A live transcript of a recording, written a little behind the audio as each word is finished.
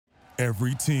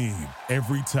Every team,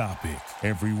 every topic,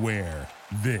 everywhere.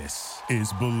 This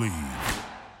is Believe.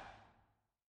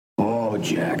 Oh,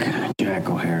 Jack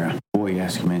O'Hara. Boy, you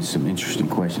ask me some interesting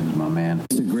questions, my man.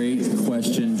 It's a great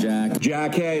question, Jack.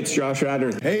 Jack, hey, it's Josh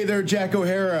Rader. Hey there, Jack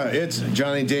O'Hara. It's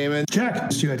Johnny Damon.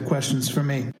 Jack, you had questions for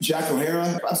me. Jack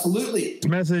O'Hara, absolutely. This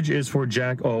message is for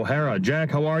Jack O'Hara.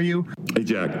 Jack, how are you? Hey,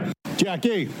 Jack. Jack,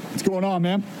 hey, what's going on,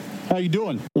 man? How you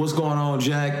doing? What's going on,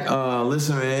 Jack?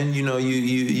 Listen, man,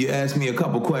 you asked me a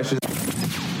couple questions.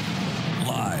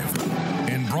 Live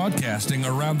and broadcasting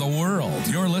around the world.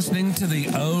 You're listening to The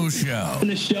O Show. In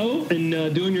the show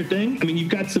and doing your thing. I mean, you've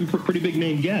got some pretty big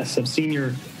name guests. I've seen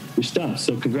your stuff,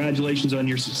 so congratulations on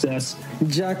your success.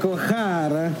 Jack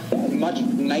O'Hara. Much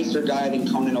nicer guy than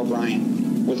Conan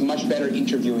O'Brien, with much better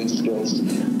interviewing skills.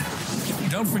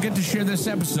 Don't forget to share this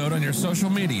episode on your social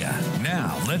media.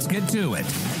 Now, let's get to it.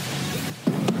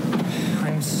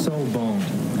 I'm so boned.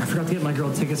 I forgot to get my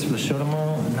girl tickets for the show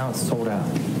tomorrow, and now it's sold out.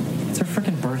 It's her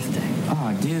freaking birthday.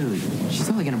 Oh, dude. She's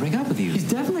totally gonna break up with you. She's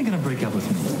definitely gonna break up with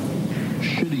me.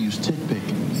 Should've used TickPick.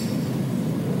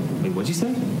 Wait, what'd you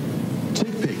say?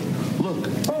 TickPick. Look.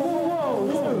 Whoa.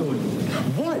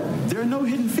 What? There are no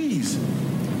hidden fees.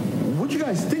 What'd you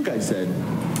guys think I said?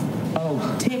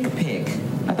 Oh, TickPick.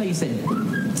 I thought you said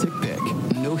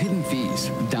TickPick. No hidden fees.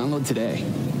 Download today.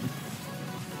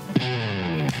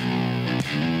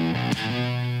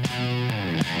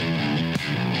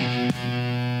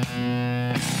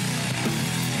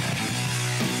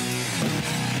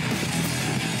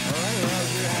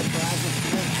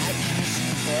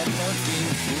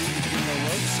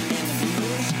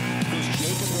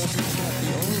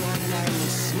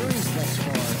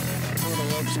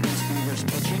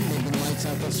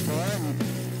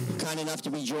 Enough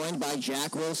to be joined by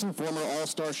Jack Wilson, former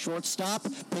All-Star shortstop,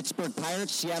 Pittsburgh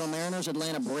Pirates, Seattle Mariners,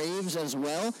 Atlanta Braves as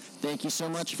well. Thank you so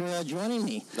much for joining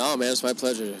me. No, man, it's my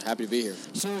pleasure. Happy to be here.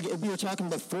 So we were talking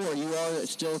before, you are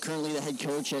still currently the head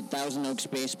coach at Thousand Oaks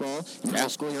Baseball, in high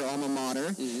school, your alma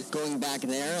mater, going back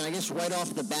there. And I guess right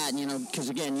off the bat, because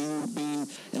again, you being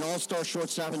an All-Star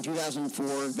shortstop in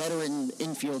 2004, veteran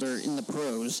infielder in the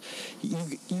pros,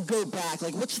 you go back,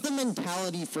 like what's the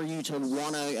mentality for you to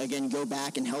want to, again, go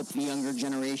back and help the younger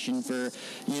generation for,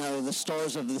 the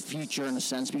stars of the future in a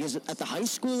sense? Because at the high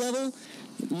school level,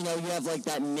 you have like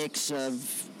that mix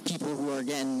of people who are,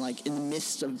 again, like in the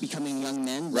midst of becoming young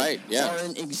men. Right, yeah.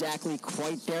 Aren't exactly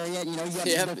quite there yet. You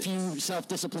have a few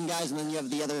self-disciplined guys, and then you have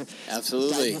the other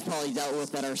absolutely guys you've probably dealt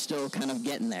with that are still kind of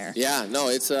getting there. Yeah, no,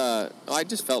 it's, I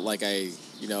just felt like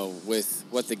with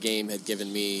what the game had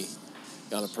given me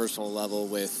on a personal level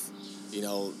with,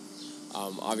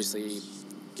 obviously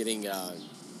getting,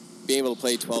 being able to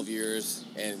play 12 years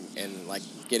and like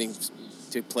getting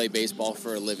to play baseball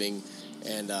for a living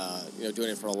and, doing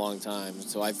it for a long time.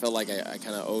 So I felt like I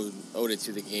kind of owed it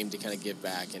to the game to kind of give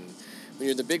back. And when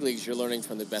you're in the big leagues, you're learning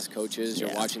from the best coaches.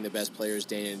 You're watching the best players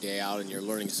day in and day out, and you're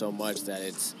learning so much that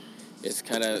it's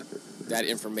kind of, that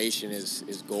information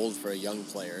is gold for a young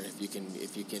player if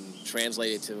you can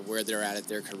translate it to where they're at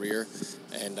their career,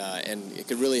 and it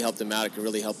could really help them out. It could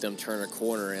really help them turn a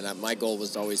corner. And my goal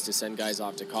was always to send guys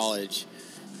off to college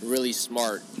really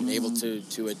smart and able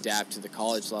to adapt to the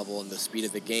college level and the speed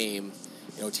of the game,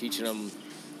 teaching them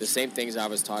the same things I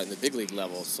was taught in the big league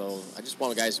level. So I just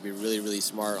want guys to be really, really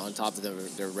smart on top of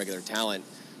their regular talent.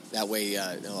 That way,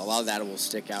 a lot of that will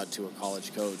stick out to a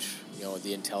college coach,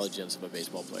 the intelligence of a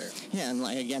baseball player. Yeah, and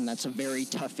again, that's a very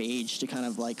tough age to kind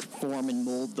of form and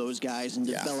mold those guys and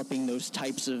developing those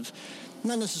types of,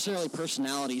 not necessarily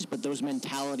personalities, but those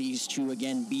mentalities to,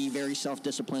 again, be very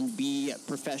self-disciplined, be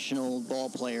professional ball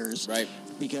players. Right.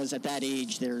 Because at that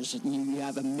age, you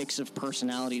have a mix of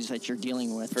personalities that you're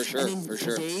dealing with. For sure, and in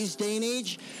today's day and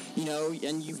age,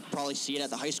 and you probably see it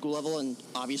at the high school level, and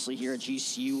obviously here at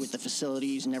GCU with the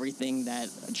facilities and everything that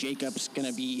Jacob's going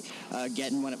to be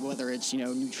getting, whether it's,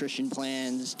 nutrition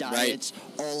plans, diets,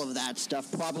 all of that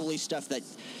stuff, probably stuff that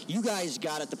you guys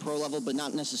got at the pro level, but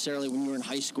not necessarily when you were in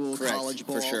high school, college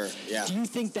ball. For sure, yeah. Do you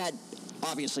think that,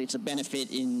 obviously it's a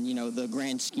benefit in, the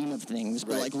grand scheme of things,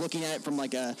 but looking at it from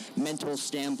a mental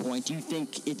standpoint, do you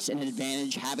think it's an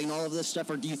advantage having all of this stuff,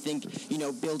 or do you think,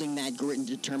 building that grit and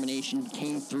determination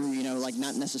came through,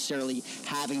 not necessarily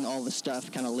having all the stuff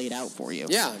kind of laid out for you?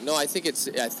 Yeah, no, I think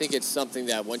it's something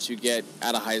that once you get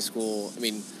out of high school, I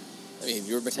mean,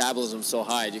 your metabolism's so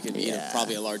high, you can eat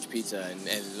probably a large pizza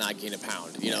and not gain a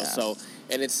pound, so,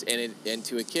 and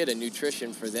to a kid, a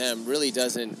nutrition for them really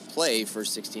doesn't play for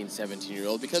 16,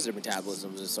 17-year-old because their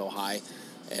metabolism is so high.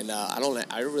 And I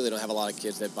really don't have a lot of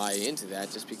kids that buy into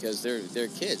that just because they're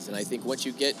kids. And I think once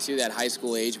you get to that high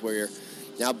school age where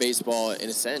now baseball, in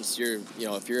a sense,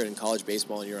 if you're in college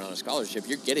baseball and you're on a scholarship,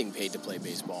 you're getting paid to play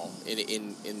baseball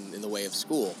in the way of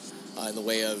school, in the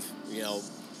way of,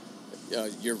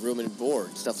 your room and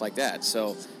board, stuff like that.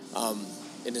 So,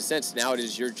 in a sense, now it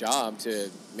is your job to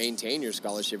maintain your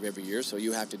scholarship every year, so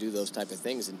you have to do those type of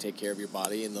things and take care of your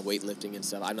body and the weightlifting and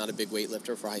stuff. I'm not a big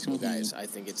weightlifter for high school guys. I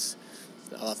think it's,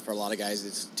 for a lot of guys,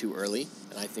 it's too early.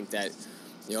 And I think that,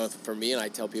 for me, and I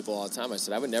tell people all the time, I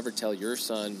said, I would never tell your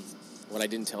son what I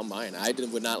didn't tell mine. I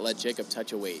would not let Jacob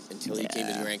touch a weight until he came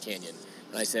to the Grand Canyon.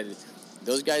 And I said,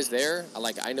 those guys there,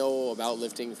 I know about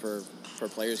lifting for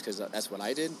players because that's what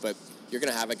I did, but you're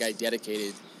going to have a guy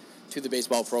dedicated to the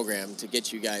baseball program to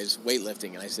get you guys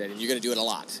weightlifting. And I said, and you're going to do it a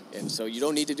lot. And so you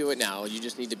don't need to do it now. You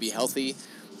just need to be healthy.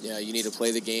 You need to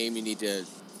play the game. You need to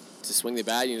swing the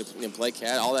bat. You need to play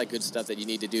cat, all that good stuff that you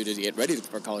need to do to get ready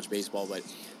for college baseball. But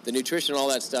the nutrition and all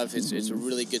that stuff is a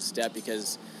really good step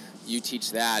because you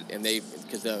teach that, and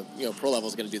because the pro level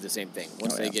is going to do the same thing.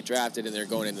 Once they get drafted and they're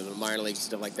going into the minor leagues and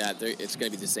stuff like that, it's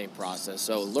going to be the same process.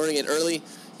 So learning it early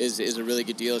is a really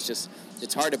good deal. It's just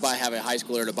it's hard to have a high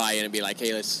schooler to buy in and be like,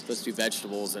 hey, let's do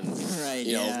vegetables and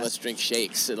let's drink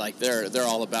shakes. Like they're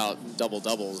all about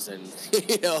doubles and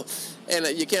and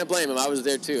you can't blame them. I was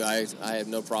there too. I have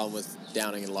no problem with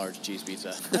downing a large cheese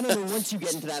pizza. I don't know, once you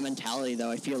get into that mentality,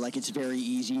 though, I feel like it's very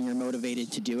easy and you're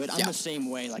motivated to do it. I'm the same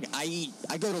way. Like, I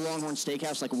go to Longhorn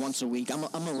Steakhouse, once a week.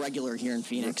 I'm a regular here in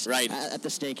Phoenix. Right. At the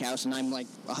steakhouse, and I'm,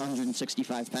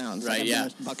 165 pounds. Right,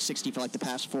 I've been $160 for, the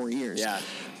past 4 years. Yeah.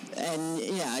 And,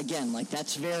 again,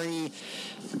 that's very,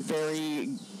 very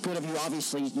good of you,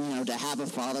 obviously, to have a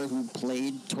father who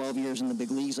played 12 years in the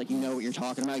big leagues. You know what you're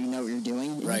talking about. You know what you're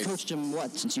doing. And you coached him,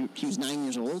 since he was 9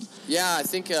 years old? Yeah, I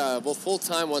think, full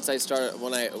time once I started,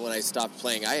 when I stopped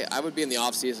playing. I would be in the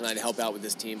off season, I'd help out with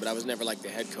this team, but I was never the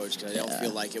head coach because I don't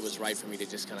feel like it was right for me to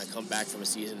just kind of come back from a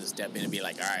season and step in and be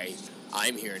like, all right,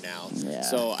 I'm here now. Yeah.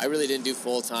 So I really didn't do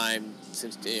full time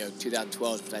since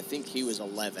 2012, but I think he was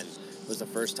 11. Was the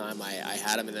first time I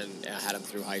had him, and then I had him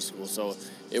through high school. So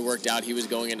it worked out. He was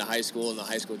going into high school, and the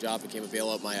high school job became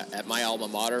available at my alma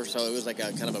mater. So it was a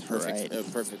kind of a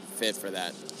perfect fit for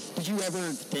that. Did you ever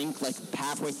think,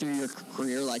 halfway through your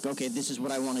career, okay, this is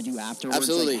what I want to do afterwards?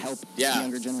 Absolutely. Help the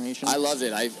younger generation? I loved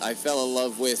it. I fell in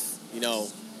love with,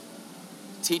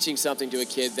 teaching something to a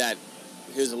kid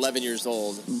who's 11 years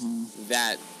old,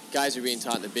 that guys are being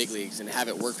taught in the big leagues, and have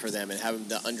it work for them and have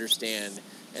them to understand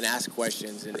and ask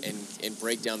questions and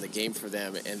break down the game for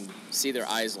them and see their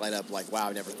eyes light up wow,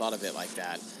 I never thought of it like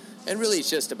that. And really it's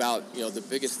just about, the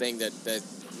biggest thing that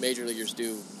major leaguers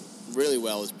do really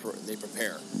well is they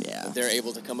prepare. Yeah. They're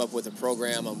able to come up with a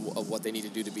program of what they need to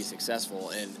do to be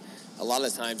successful. And a lot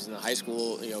of the times in the high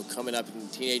school, coming up in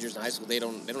teenagers in high school, they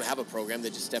don't have a program. They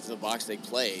just step in the box, they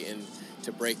play. And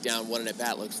to break down what an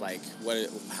at-bat looks like,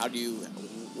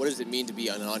 what does it mean to be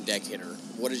an on-deck hitter?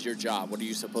 What is your job? What are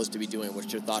you supposed to be doing?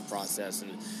 What's your thought process?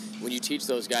 And when you teach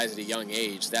those guys at a young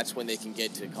age, that's when they can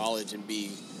get to college and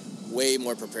be way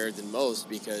more prepared than most,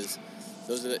 because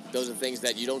those are things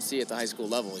that you don't see at the high school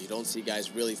level. You don't see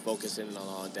guys really focusing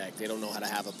on deck. They don't know how to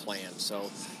have a plan.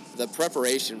 So the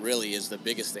preparation really is the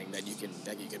biggest thing that you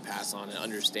can pass on, and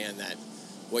understand that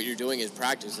what you're doing is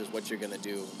practice is what you're going to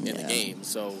do in the game.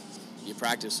 So you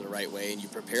practice the right way and you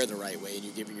prepare the right way and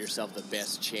you're giving yourself the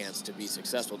best chance to be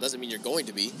successful. It doesn't mean you're going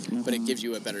to be, but it gives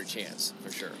you a better chance,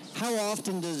 for sure. How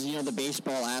often does, the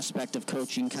baseball aspect of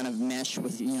coaching kind of mesh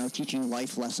with, teaching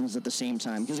life lessons at the same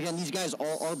time? Because, again, these guys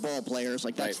all are ball players.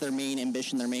 That's their main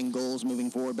ambition, their main goals moving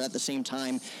forward. But at the same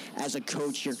time, as a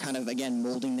coach, you're kind of, again,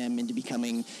 molding them into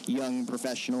becoming young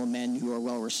professional men who are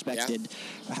well-respected.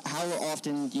 Yeah. How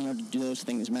often, do those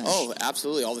things mesh? Oh,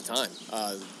 absolutely, all the time.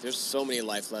 There's so many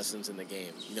life lessons in the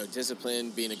game.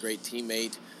 Discipline, being a great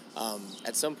teammate.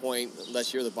 At some point,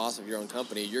 unless you're the boss of your own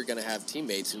company, you're going to have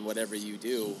teammates in whatever you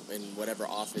do, in whatever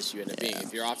office you end up being.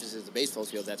 If your office is the baseball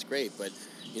field, that's great, but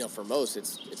for most,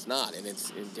 it's not, and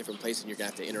it's in different places, and you're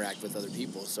going to have to interact with other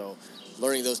people. So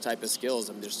learning those type of skills,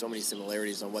 there's so many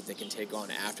similarities on what they can take on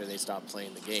after they stop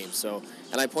playing the game. So,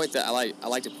 and I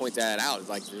like to point that out.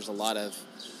 There's a lot of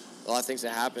things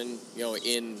that happen,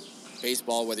 in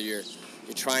baseball, whether you're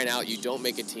trying out, you don't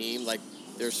make a team.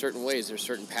 There's certain ways, there's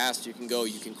certain paths you can go.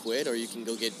 You can quit, or you can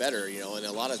go get better. And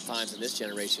a lot of times in this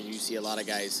generation, you see a lot of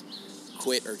guys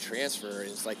quit or transfer, and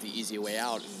it's the easy way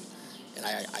out. And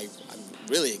I'm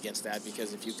really against that,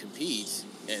 because if you compete,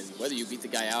 and whether you beat the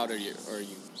guy out or you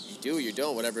do or you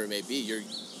don't, whatever it may be,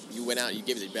 you went out and you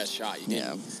gave it the best shot.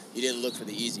 You didn't look for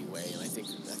the easy way. And I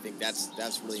think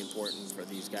that's really important for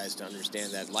these guys to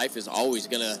understand, that life is always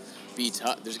going to be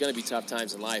tough. There's going to be tough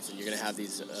times in life, and you're going to have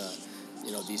these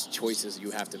these choices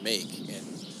you have to make. And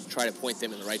try to point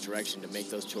them in the right direction to make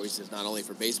those choices, not only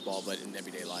for baseball, but in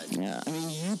everyday life. Yeah, I mean,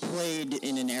 you played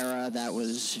in an era that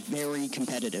was very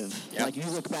competitive. Yep. Like, you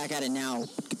look back at it now,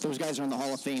 those guys are in the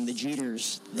Hall of Fame, the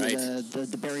Jeters, right.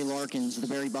 the Barry Larkins, the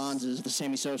Barry Bonds, the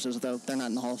Sammy Sosas, though they're not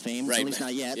in the Hall of Fame, right. at least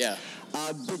not yet. Yeah.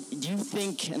 But do you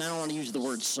think, and I don't want to use the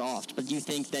word soft, but do you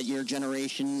think that your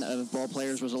generation of ball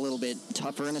players was a little bit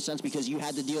tougher in a sense because you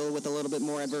had to deal with a little bit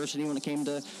more adversity when it came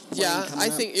to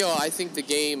I think the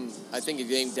game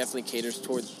definitely caters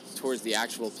towards the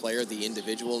actual player, the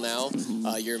individual now.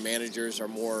 Mm-hmm. Your managers are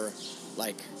more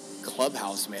like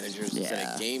clubhouse managers instead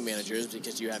of game managers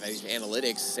because you have these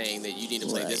analytics saying that you need to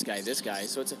play this guy.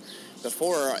 So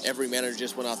before every manager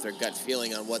just went off their gut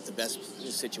feeling on what the best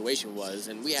situation was,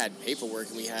 and we had paperwork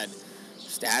and we had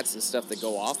stats and stuff that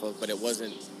go off of, but it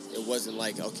wasn't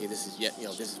like, okay, this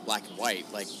is black and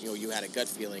white. Like, you had a gut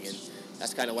feeling, and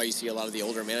that's kind of why you see a lot of the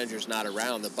older managers not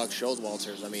around. The Buck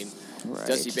Showalters, I mean,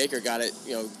 Dusty Baker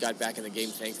got back in the game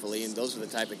thankfully, and those are the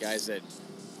type of guys that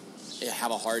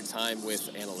have a hard time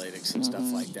with analytics and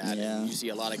stuff like that. Yeah. And you see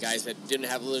a lot of guys that didn't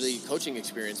have literally coaching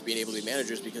experience being able to be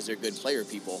managers because they're good player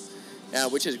people.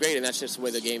 Which is great, and that's just the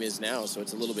way the game is now, so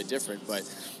it's a little bit different. But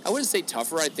I wouldn't say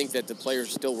tougher. I think that the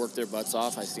players still work their butts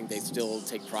off. I think they still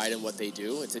take pride in what they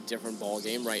do. It's a different ball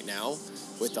game right now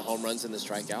with the home runs and the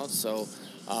strikeouts. So,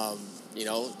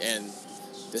 and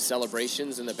the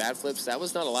celebrations and the bat flips, that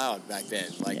was not allowed back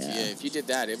then. If you did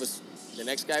that, it was the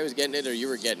next guy was getting it or you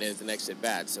were getting it at the next at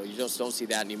bat. So you just don't see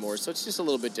that anymore. So it's just a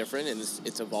little bit different, and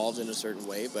it's evolved in a certain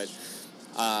way. But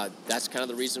that's kind of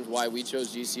the reason why we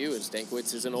chose GCU. And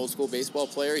Stankiewicz is an old school baseball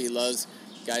player. He loves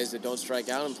guys that don't strike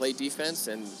out and play defense,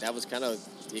 and that was kind of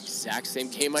the exact same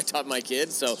game I taught my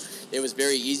kids. So it was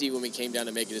very easy when we came down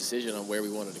to make a decision on where we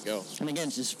wanted to go. And again,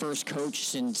 it's his first coach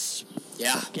since,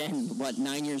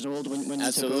 9 years old when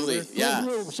he took over? Yeah.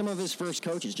 Who were some of his first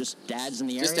coaches? Just dads in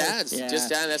the area? Just dads.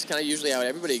 That's kind of usually how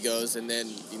everybody goes. And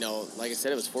then, like I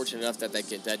said, I was fortunate enough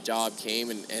that job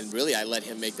came, and really I let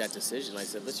him make that decision. I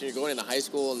said, listen, you're going into high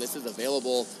school, and this is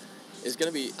available. It's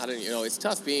going to be, it's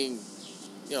tough being,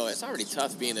 it's already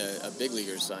tough being a big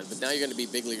leaguer's son, but now you're going to be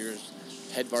big leaguer's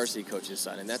head varsity coach's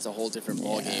son, and that's a whole different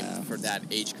ball game for that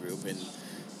age group. And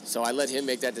so I let him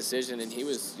make that decision, and he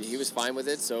was fine with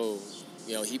it. So,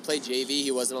 he played JV.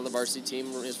 He wasn't on the varsity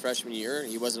team his freshman year.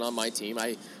 He wasn't on my team.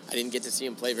 I didn't get to see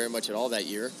him play very much at all that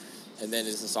year. And then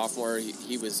as a sophomore,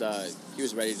 he was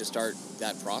ready to start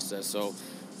that process. So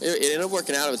it ended up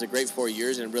working out. It was a great 4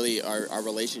 years, and really our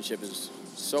relationship is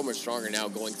so much stronger now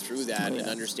going through that and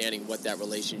understanding what that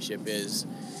relationship is.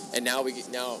 And now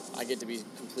I get to be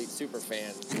a complete super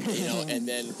fan, and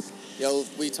then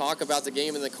we talk about the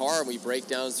game in the car and we break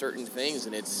down certain things,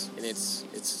 and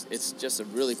it's just a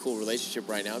really cool relationship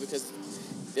right now because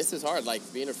this is hard. Like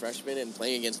being a freshman and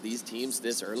playing against these teams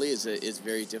this early is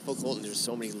very difficult, and there's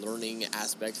so many learning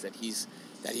aspects that he's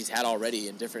had already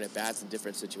in different at-bats and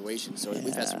different situations. So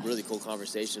we've had some really cool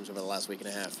conversations over the last week and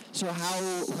a half. So how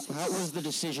was the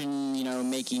decision,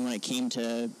 making when it came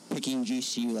to picking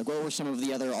GCU? Like, what were some of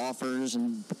the other offers?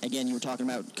 And, again, you were talking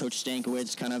about Coach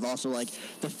Stankiewicz, kind of also, like,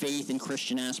 the faith and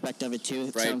Christian aspect of it, too.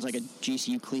 It sounds like a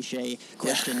GCU cliche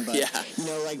question, but,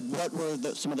 what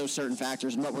were some of those certain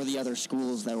factors, and what were the other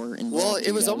schools that were involved? Well,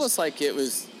 it was almost like it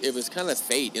was kind of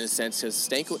fate, in a sense, because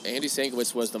Andy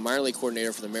Stankiewicz was the minor league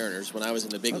coordinator for the Mariners when I was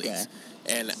in the big leagues.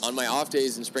 And on my off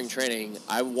days in spring training,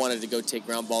 I wanted to go take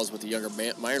ground balls with the younger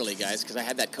minor league guys because I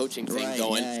had that coaching thing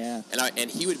going.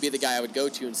 And he would be the guy I would go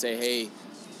to and say, hey,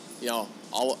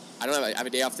 I have a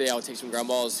day off today. I'll take some ground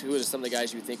balls. Who are some of the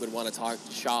guys you think would want to talk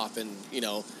shop and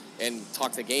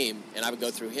talk the game? And I would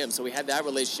go through him. So we had that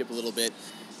relationship a little bit.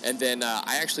 And then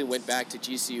I actually went back to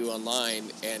GCU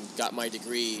Online and got my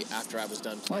degree after I was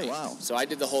done playing. Oh, wow. So I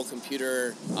did the whole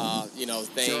computer, thing.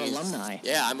 You're alumni.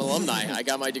 Yeah, I'm alumni. I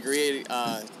got my degree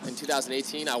in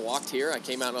 2018. I walked here. I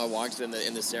came out and I walked in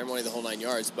the ceremony, the whole 9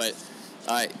 yards. But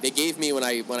they gave me, when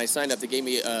I signed up, they gave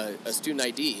me a student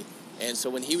ID. And so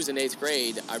when he was in 8th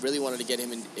grade, I really wanted to get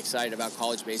him excited about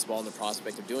college baseball and the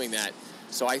prospect of doing that.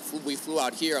 So we flew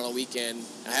out here on a weekend.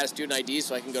 I had a student ID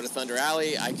so I can go to Thunder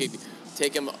Alley. I could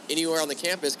take him anywhere on the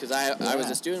campus because I was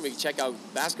a student. We could check out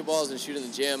basketballs and shoot in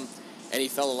the gym, and he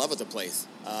fell in love with the place.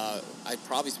 I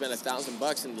probably spent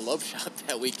 $1,000 in the Loaf Shop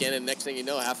that weekend, and next thing you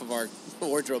know, half of our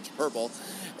wardrobe's purple.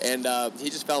 And he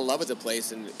just fell in love with the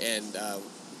place, and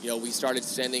we started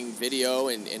sending video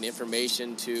and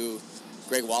information to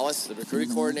Greg Wallace, the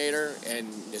recruiting coordinator, and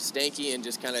Stanky, and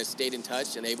just kind of stayed in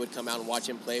touch, and they would come out and watch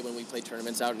him play when we played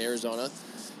tournaments out in Arizona.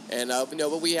 And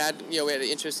but we had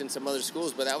interest in some other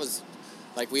schools, but that was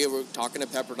like we were talking to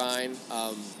Pepperdine.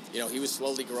 He was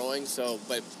slowly growing. So,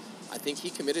 but I think he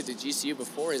committed to GCU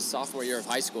before his sophomore year of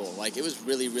high school. Like, it was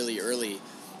really, really early.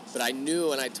 But I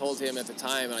knew, and I told him at the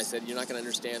time, and I said, you're not going to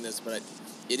understand this, but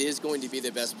it is going to be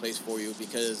the best place for you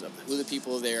because of who the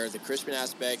people are there, the Christian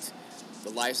aspect,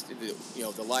 the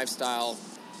lifestyle,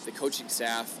 the coaching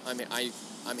staff. I mean,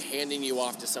 I'm handing you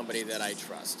off to somebody that I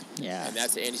trust. Yeah. And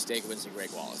that's Andy Stankiewicz and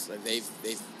Greg Wallace. Like,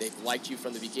 they've liked you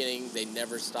from the beginning. They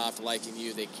never stopped liking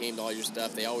you. They came to all your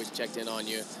stuff. They always checked in on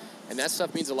you. And that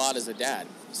stuff means a lot as a dad.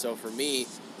 So for me,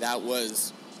 there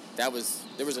was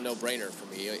a no-brainer for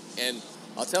me. And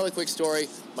I'll tell a quick story.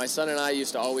 My son and I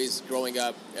used to always, growing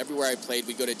up, everywhere I played,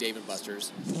 we'd go to Dave &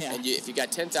 Buster's. Yeah. And if you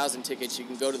got 10,000 tickets, you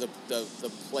can go to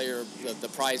the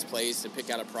prize place and pick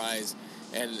out a prize.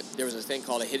 And there was a thing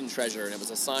called a hidden treasure, and it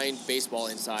was a signed baseball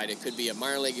inside. It could be a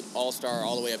minor league all-star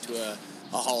all the way up to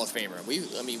a Hall of Famer.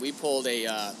 We pulled a.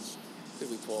 Who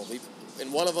did we pull?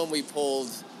 In one of them, we pulled.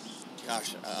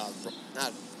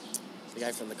 Not the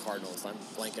guy from the Cardinals. I'm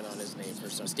blanking on his name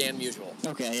first. So Stan Musial.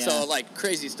 Okay, yeah. So like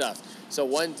crazy stuff. So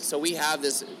we have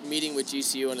this meeting with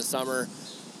GCU in the summer,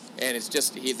 and it's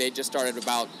just they just started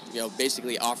about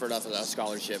basically offered us a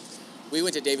scholarship. We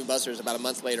went to Dave & Buster's about a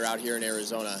month later out here in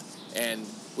Arizona, and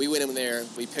we went in there,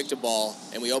 we picked a ball,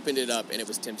 and we opened it up, and it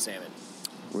was Tim Salmon.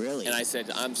 Really? And I said,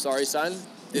 I'm sorry, son,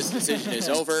 this decision is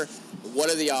over. What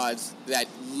are the odds that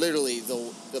literally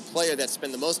the player that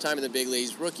spent the most time in the big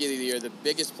leagues, rookie of the year, the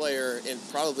biggest player in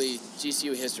probably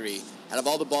GCU history, out of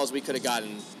all the balls we could have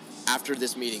gotten after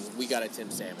this meeting, we got a Tim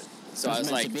Salmon. So I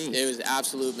was like, it was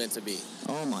absolute meant to be.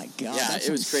 Oh, my God. Yeah, that's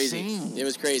it was insane. crazy. It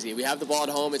was crazy. We have the ball at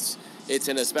home. It's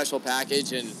in a special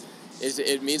package, and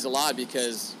it means a lot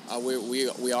because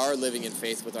we are living in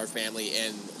faith with our family,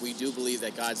 and we do believe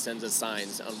that God sends us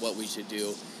signs on what we should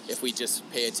do. If we just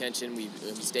pay attention, we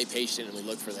stay patient, and we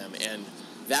look for them. And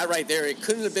that right there, it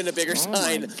couldn't have been a bigger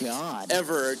sign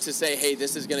ever to say, hey,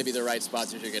 this is going to be the right spot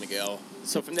that you're going to go.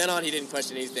 So from then on, he didn't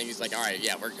question anything. He's like, all right,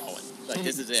 yeah, we're going. Like,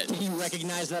 this is it. Did he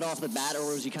recognize that off the bat,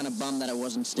 or was he kind of bummed that it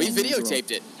wasn't We Stan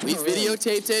videotaped it. We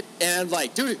videotaped it, and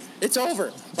like, dude, it's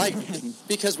over. Like,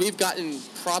 because we've gotten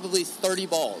probably 30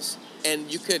 balls,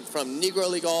 and you could, from Negro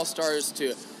League All-Stars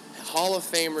to Hall of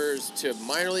Famers to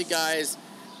minor league guys,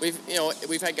 we've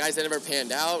had guys that never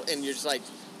panned out, and you're just like,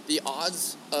 the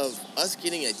odds of us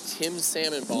getting a Tim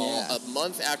Salmon ball a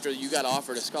month after you got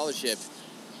offered a scholarship,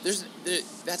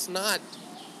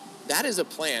 that is a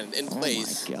plan in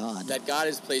place that God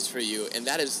has placed for you, and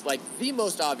that is like the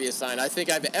most obvious sign I think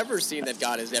I've ever seen that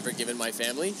God has ever given my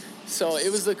family. So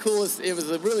it was the coolest. It was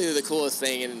really the coolest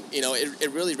thing, and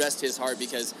it really rested his heart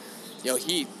because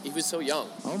he was so young.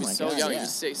 He was so young. Yeah.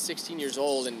 He was 16 years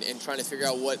old and trying to figure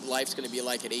out what life's going to be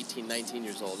like at 18, 19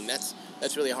 years old, and that's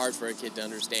really hard for a kid to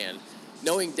understand.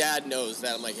 Knowing Dad knows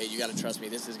that, I'm like, hey, you got to trust me.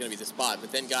 This is going to be the spot.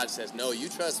 But then God says, no, you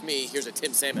trust me. Here's a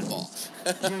Tim Salmon ball.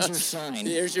 Here's your sign.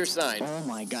 Here's your sign. Oh,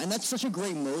 my God. And that's such a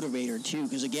great motivator, too,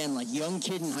 because, again, like, young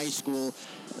kid in high school,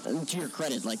 to your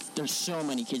credit, like, there's so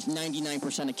many kids,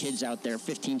 99% of kids out there,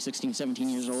 15, 16, 17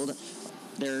 years old,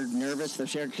 they're nervous, they're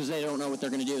scared because they don't know what they're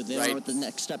going to do. They don't know what the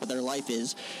next step of their life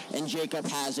is. And Jacob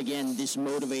has, again, this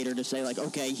motivator to say, like,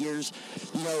 okay, here's,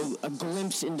 a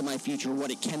glimpse into my future,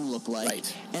 what it can look like.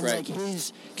 Right. And, like,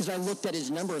 because I looked at his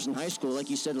numbers in high school, like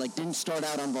you said, like, didn't start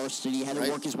out on varsity, had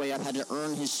to work his way up, had to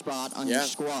earn his spot on your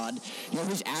squad.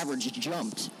 His average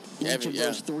jumped in each of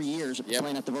those 3 years of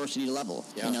playing at the varsity level.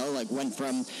 Like, went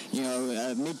from,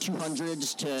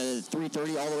 mid-200s to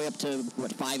 330 all the way up to,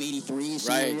 583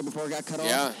 senior year before it got cut off.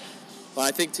 Yeah. Well,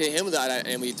 I think to him,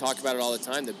 and we talk about it all the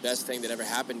time, the best thing that ever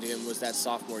happened to him was that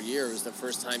sophomore year. It was the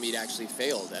first time he'd actually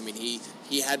failed. I mean, he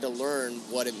had to learn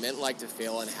what it meant like to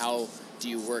fail and how do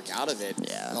you work out of it.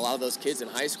 Yeah. And a lot of those kids in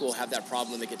high school have that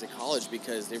problem when they get to college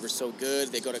because they were so good.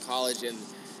 They go to college and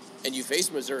you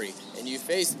face Missouri and you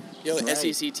face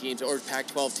SEC teams or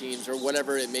Pac-12 teams or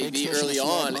whatever it may be early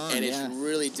on, and it's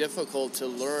really difficult to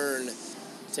learn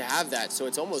to have that. So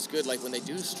it's almost good, like when they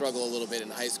do struggle a little bit in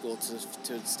high school,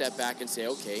 to step back and say,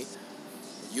 okay,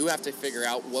 you have to figure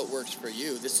out what works for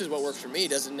you. This is what works for me.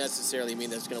 Doesn't necessarily mean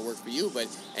that it's going to work for you,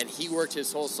 and he worked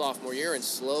his whole sophomore year, and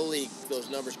slowly those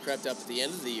numbers crept up at the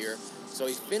end of the year. So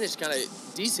he finished kind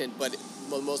of decent, but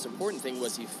the most important thing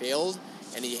was he failed,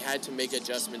 and he had to make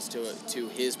adjustments to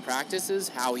his practices,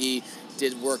 how he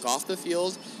did work off the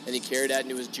field, and he carried that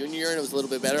into his junior year, and it was a little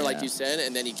bit better, like you said,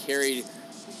 and then he carried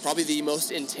probably the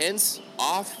most intense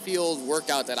off-field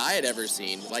workout that I had ever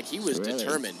seen. Like, he was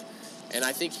determined. And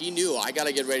I think he knew, I got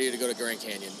to get ready to go to Grand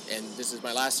Canyon. And this is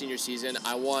my last senior season.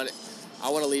 I want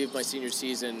to leave my senior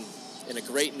season in a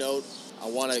great note. I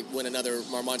want to win another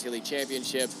Marmonte League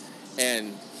championship.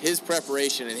 And his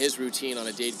preparation and his routine on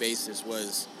a daily basis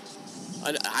was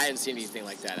I hadn't seen anything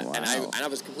like that. Wow. And I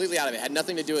was completely out of it. It had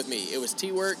nothing to do with me. It was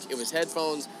T-work. It was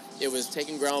headphones. It was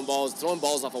taking ground balls, throwing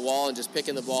balls off a wall and just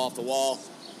picking the ball off the wall.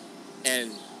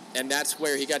 And that's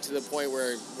where he got to the point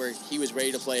where he was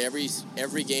ready to play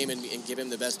every game and give him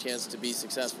the best chance to be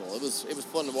successful. It was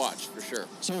fun to watch for sure.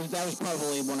 So that was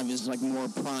probably one of his more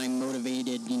prime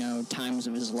motivated times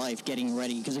of his life, getting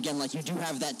ready. Because again, you do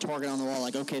have that target on the wall.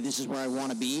 Okay, this is where I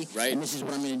want to be, right? And this is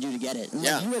what I'm going to do to get it. And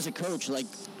you as a coach,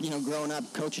 growing up,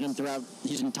 coaching him throughout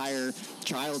his entire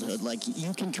childhood,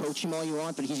 you can coach him all you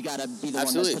want, but he's got to be the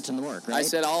one that puts in the work, right? I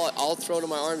said I'll throw to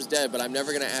my arms dead, but I'm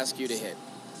never going to ask you to hit.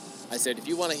 I said, if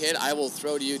you want to hit, I will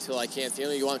throw to you till I can't.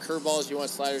 You want curveballs, you want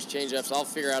sliders, changeups, I'll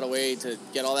figure out a way to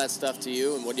get all that stuff to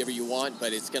you and whatever you want,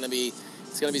 but it's gonna be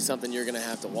something you're gonna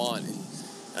have to want. And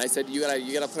I said, you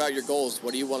gotta put out your goals.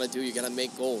 What do you want to do? You gotta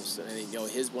make goals. And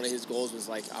one of his goals was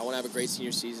I want to have a great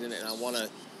senior season, and I want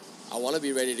to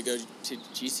be ready to go to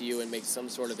GCU and make some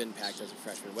sort of impact as a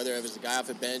freshman, whether it was a guy off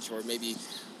the bench or maybe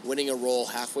winning a role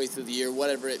halfway through the year,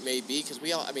 whatever it may be. Because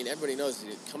everybody knows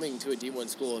coming to a D1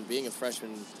 school and being a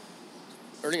freshman,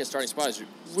 earning a starting spot is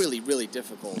really, really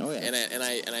difficult. Oh, yeah. And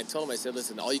I told him, I said,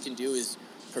 listen, all you can do is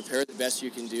prepare the best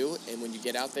you can do, and when you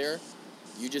get out there,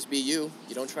 you just be you.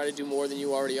 You don't try to do more than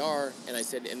you already are. And I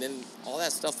said, and then all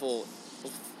that stuff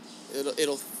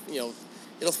it'll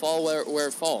fall where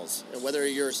it falls. And whether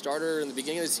you're a starter in the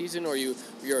beginning of the season or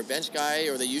you're a bench guy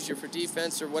or they use you for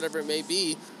defense or whatever it may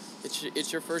be,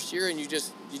 it's your first year, and you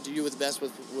do the best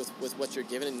with what you're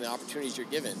given and the opportunities you're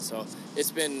given. So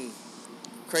it's been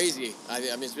crazy.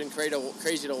 It's been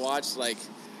crazy to watch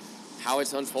how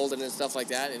it's unfolded and stuff like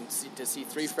that, and to see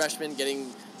 3 freshmen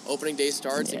getting opening day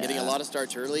starts and getting a lot of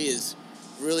starts early is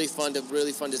really fun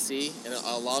to see. And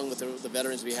along with the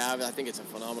veterans we have, I think it's a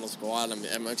phenomenal squad.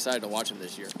 I'm excited to watch them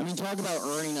this year. Talk about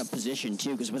earning a position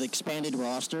too, because with expanded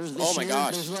rosters this my year,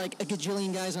 gosh, there's a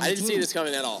gajillion guys on the team. I didn't see this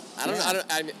coming at all.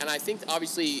 And I think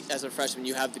obviously as a freshman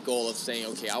you have the goal of saying,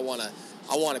 okay, I want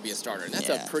to be a starter, and that's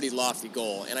a pretty lofty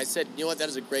goal. And I said, you know what, that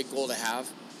is a great goal to have,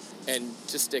 and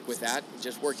just stick with that.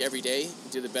 Just work every day,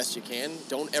 do the best you can.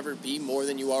 Don't ever be more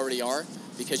than you already are,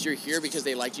 because you're here because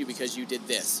they liked you because you did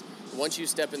this. Once you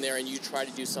step in there and you try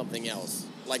to do something else,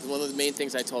 one of the main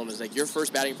things I told him is your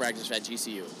first batting practice at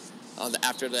GCU,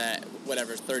 after that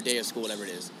third day of school, whatever it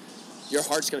is, your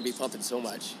heart's going to be pumping so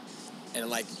much. And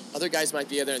other guys might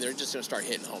be there and they're just going to start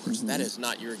hitting homers. Mm-hmm. That is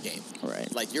not your game. Right.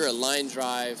 You're a line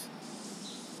drive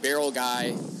barrel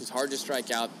guy who's hard to strike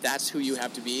out. That's who you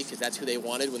have to be, because that's who they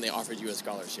wanted when they offered you a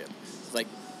scholarship.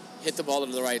 Hit the ball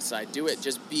to the right side. Do it.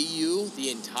 Just be you the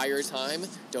entire time.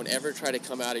 Don't ever try to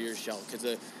come out of your shell,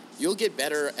 because you'll get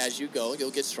better as you go.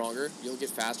 You'll get stronger. You'll get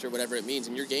faster, whatever it means,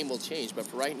 and your game will change. But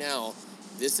for right now,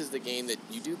 this is the game that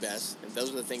you do best, and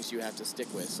those are the things you have to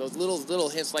stick with. So little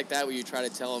hints like that where you try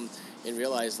to tell them and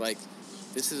realize,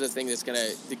 this is a thing that's going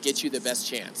to get you the best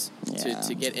chance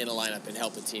to get in a lineup and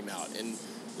help a team out. And,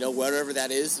 whatever that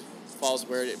is, falls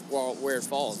where it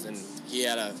falls. And he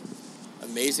had a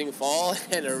amazing fall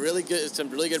and some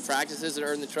really good practices that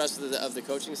earned the trust of the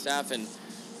coaching staff. And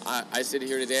I sit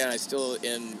here today and I still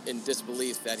in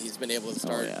disbelief that he's been able to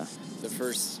start the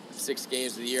first 6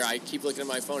 games of the year. I keep looking at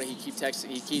my phone and he keeps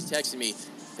texting me,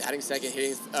 batting second,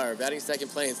 playing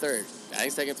third.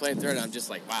 Batting second, playing third. And I'm just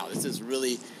wow, this is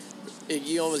really.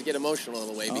 You almost get emotional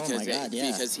in a way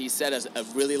because he set a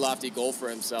really lofty goal for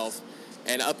himself.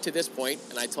 And up to this point,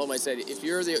 and I told him, I said, if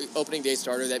you're the opening day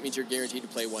starter, that means you're guaranteed to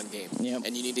play 1 game. Yep.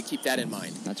 And you need to keep that in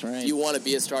mind. That's right. If you want to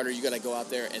be a starter, you got to go out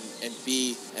there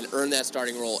and earn that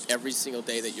starting role every single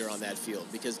day that you're on that field,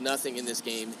 because nothing in this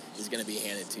game is going to be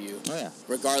handed to you,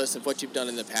 regardless of what you've done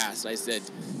in the past. I said,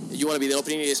 you want to be the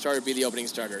opening day starter, be the opening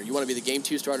starter. You want to be the game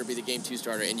 2 starter, be the game 2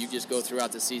 starter, and you just go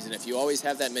throughout the season. If you always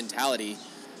have that mentality,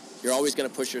 you're always going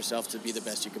to push yourself to be the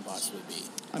best you can possibly be.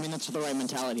 That's the right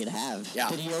mentality to have. Yeah.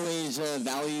 Did he always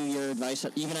value your advice,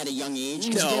 even at a young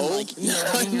age? No.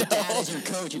 Your dad as your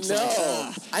coach. It's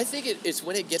I think it's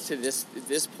when it gets to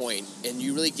this point and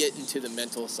you really get into the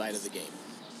mental side of the game.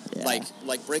 Yeah.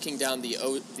 Like breaking down the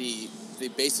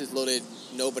bases loaded,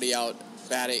 nobody out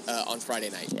batting on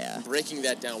Friday night. Yeah. Breaking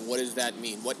that down, what does that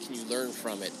mean? What can you learn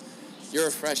from it? You're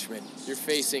a freshman. You're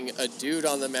facing a dude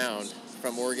on the mound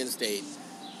from Oregon State.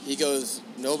 He goes,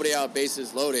 nobody out,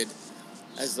 bases loaded.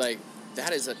 I was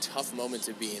that is a tough moment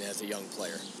to be in as a young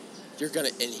player.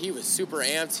 And he was super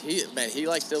amped. He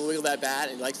likes to wiggle that bat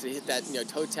and likes to hit that,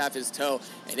 toe tap his toe.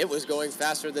 And it was going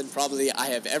faster than probably I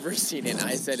have ever seen it. And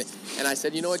I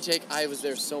said, you know what, Jake? I was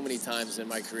there so many times in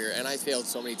my career, and I failed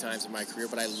so many times in my career,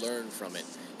 but I learned from it.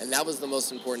 And that was the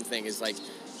most important thing, is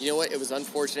you know what? It was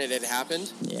unfortunate it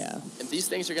happened. Yeah. And these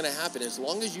things are going to happen as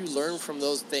long as you learn from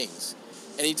those things.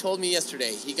 And he told me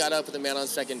yesterday he got up with a man on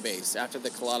second base after the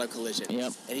Collado collision.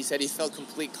 Yep. And he said he felt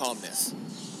complete calmness.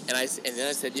 And then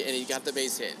I said, and he got the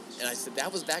base hit. And I said,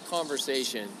 that was that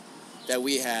conversation that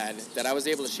we had, that I was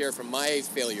able to share from my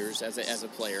failures as a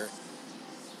player,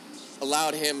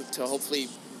 allowed him to hopefully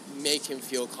make him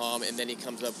feel calm, and then he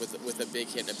comes up with a big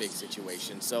hit in a big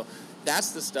situation. So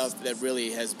that's the stuff that really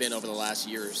has been over the last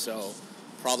year or so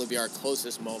probably be our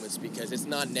closest moments, because it's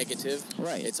not negative.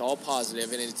 Right. It's all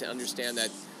positive, and it's to understand that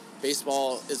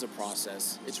baseball is a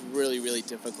process. It's really, really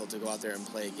difficult to go out there and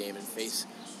play a game and face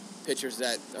pitchers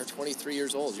that are 23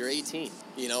 years old. You're 18.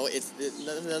 You know,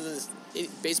 none of this.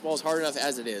 Baseball is hard enough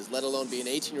as it is, let alone be an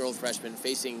 18-year-old freshman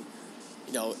facing,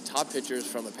 you know, top pitchers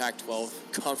from a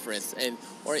Pac-12 conference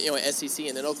or SEC,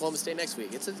 and then Oklahoma State next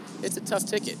week. It's a tough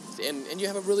ticket, and you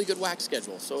have a really good WAC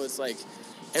schedule. So it's like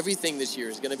everything this year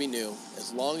is going to be new.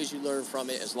 As long as you learn from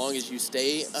it, as long as you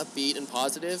stay upbeat and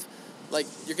positive, like,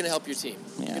 you're going to help your team.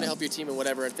 Yeah. You're going to help your team in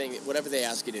whatever they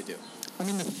ask you to do. I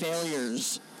mean, the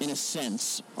failures, in a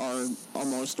sense, are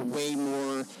almost way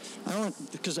more.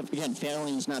 Because again,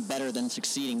 failing is not better than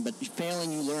succeeding, but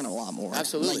failing, you learn a lot more.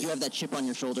 Absolutely. Like, you have that chip on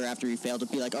your shoulder after you fail to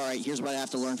be like, all right, here's what I have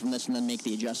to learn from this, and then make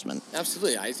the adjustment.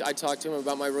 Absolutely. I talked to him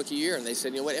about my rookie year, and they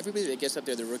said, you know what, everybody that gets up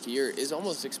there the rookie year is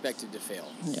almost expected to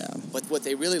fail. Yeah. But what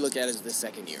they really look at is the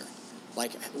second year.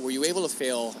 Like, were you able to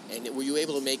fail, and were you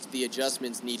able to make the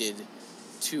adjustments needed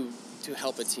to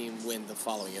help a team win the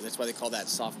following year? That's why they call that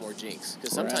sophomore jinx.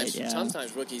 Because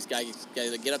sometimes rookies guys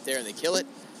get up there and they kill it,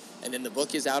 and then the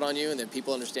book is out on you, and then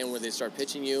people understand where they start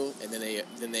pitching you, and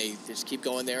then they just keep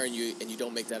going there, and you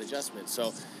don't make that adjustment.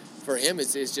 So for him,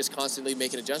 it's just constantly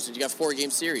making adjustments. You got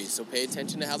 4-game series, so pay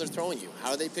attention to how they're throwing you. How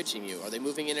are they pitching you? Are they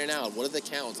moving in and out? What are the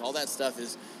counts? All that stuff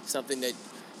is something that,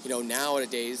 you know,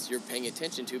 nowadays you're paying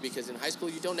attention to, because in high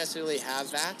school you don't necessarily have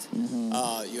that.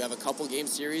 Mm-hmm. You have a couple game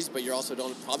series, but you also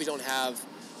probably don't have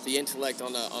the intellect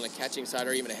on a catching side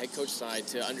or even a head coach side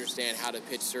to understand how to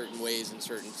pitch certain ways and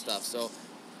certain stuff. So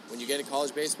when you get into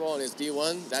college baseball and it's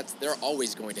D1, they're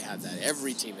always going to have that.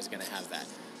 Every team is going to have that.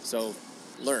 So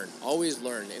always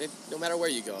learn, and no matter where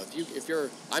you go.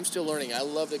 I'm still learning. I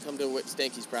love to come to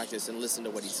Stanky's practice and listen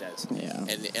to what he says. Yeah.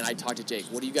 And I talk to Jake.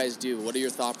 What do you guys do? What are your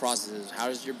thought processes? How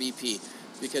is your BP?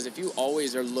 Because if you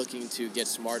always are looking to get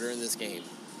smarter in this game,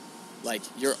 like,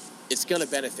 it's going to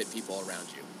benefit people around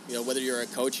you. You know, whether you're a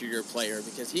coach or you're a player,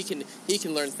 because he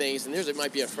can learn things. And there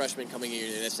might be a freshman coming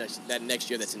in that next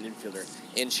year that's an infielder.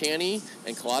 And Channy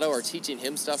and Collado are teaching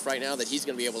him stuff right now that he's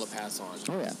going to be able to pass on.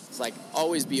 Oh, yeah. It's like,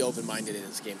 always be open-minded in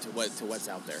this game to what's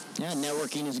out there. Yeah,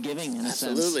 networking is giving in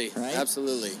Absolutely. a sense, right?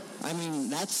 Absolutely. I mean,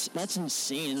 that's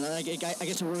insane. And I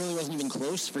guess it really wasn't even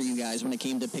close for you guys when it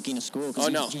came to picking a school. Oh,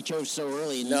 no. He chose so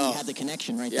early, and you had the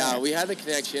connection right there. Yeah, we had the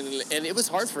connection, and it was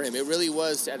hard for him. It really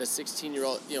was at a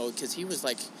 16-year-old, you know, because he was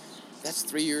like, that's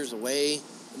 3 years away.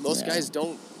 Most guys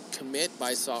don't commit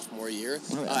by sophomore year.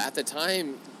 Oh, yeah. At the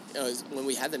time, when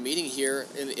we had the meeting here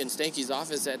in Stanky's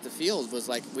office at the field, was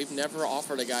like, we've never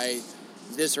offered a guy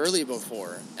this early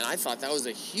before. And I thought that was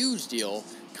a huge deal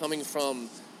coming from,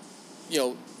 you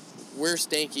know, where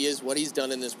Stanky is, what he's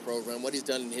done in this program, what he's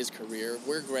done in his career,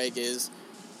 where Greg is.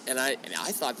 And I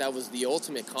thought that was the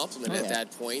ultimate compliment at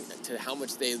that point to how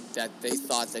much they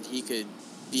thought that he could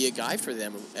be a guy for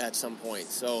them at some point.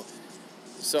 So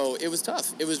it was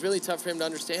tough. It was really tough for him to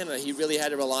understand. And he really had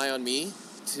to rely on me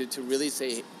to really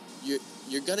say,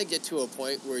 you're going to get to a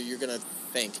point where you're going to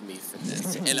thank me for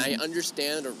this. And I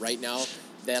understand right now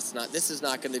this is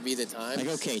not going to be the time. Like,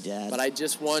 okay, Dad. But I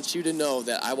just want you to know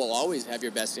that I will always have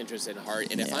your best interest at heart.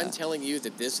 And if I'm telling you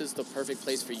that this is the perfect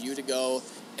place for you to go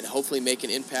and hopefully make an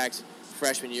impact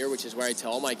freshman year, which is where I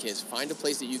tell all my kids, find a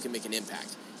place that you can make an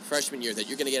impact freshman year, that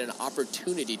you're going to get an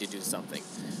opportunity to do something.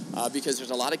 Because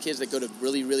there's a lot of kids that go to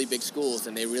really, really big schools,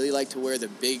 and they really like to wear the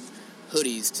big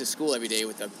hoodies to school every day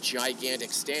with a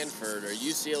gigantic Stanford or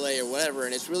UCLA or whatever,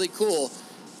 and it's really cool,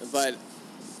 but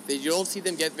you don't see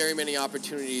them get very many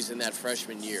opportunities in that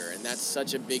freshman year, and that's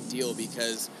such a big deal,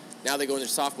 because now they go in their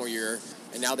sophomore year,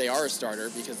 and now they are a starter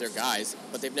because they're guys,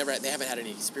 but they haven't had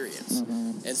any experience.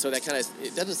 Mm-hmm. And so that kind of,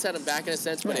 it doesn't set them back in a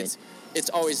sense, but it's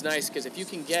always nice, because if you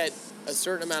can get a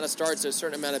certain amount of starts, a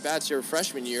certain amount of bats your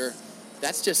freshman year,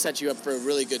 that's just sets you up for a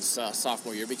really good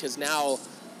sophomore year, because now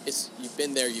you've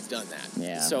been there, you've done that.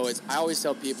 Yeah. So I always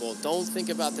tell people, don't think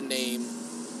about the name,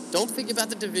 don't think about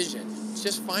the division.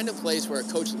 just find a place where a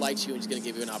coach likes you and is going to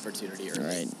give you an opportunity.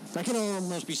 Right. That can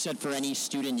almost be said for any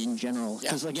student in general.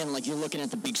 Because, again, like, you're looking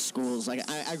at the big schools. Like,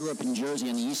 I grew up in Jersey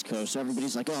on the East Coast, so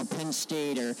everybody's like, oh, Penn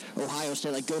State or Ohio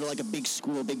State, like, go to, like, a big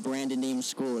school, big branded name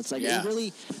school. It's like, that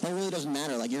really doesn't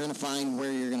matter. Like, you're going to find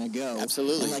where you're going to go.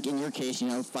 Absolutely. And, like, in your case,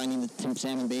 finding the Tim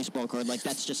Salmon baseball card, like,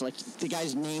 that's just, like, the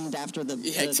guy's named after the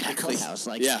clubhouse.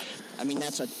 Like, I mean,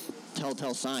 that's a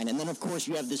telltale sign. And then, of course,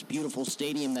 you have this beautiful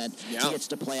stadium that he gets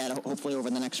to play at, hopefully, over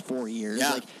the next 4 years.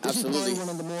 Yeah, this is probably one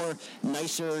of the more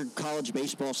nicer college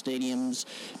baseball stadiums,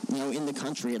 in the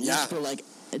country. At least for, like,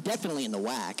 definitely in the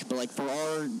WAC. But, like, for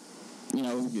our,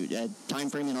 time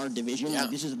frame in our division, like,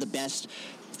 this is the best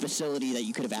facility that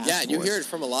you could have asked for. Yeah, and you hear it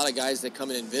from a lot of guys that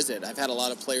come in and visit. I've had a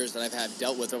lot of players that I've had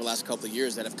dealt with over the last couple of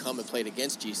years that have come and played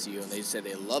against GCU, and they said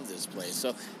they love this place.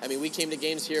 So, I mean, we came to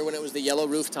games here when it was the yellow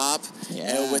rooftop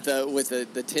with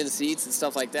the tin seats and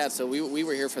stuff like that. So we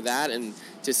were here for that, and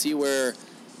to see where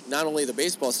not only the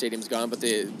baseball stadium's gone, but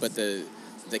the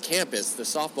campus, the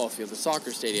softball field, the soccer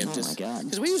stadium. Oh, my God.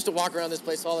 Because we used to walk around this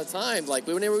place all the time. Like,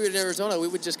 whenever we were in Arizona, we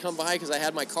would just come by because I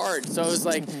had my card. So it was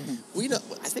like,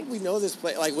 I think we know this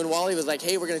place. Like, when Wally was like,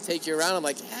 hey, we're going to take you around, I'm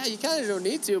like, yeah, you kind of don't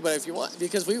need to, but if you want,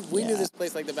 because we knew this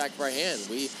place like the back of our hand.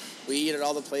 We eat at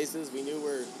all the places. We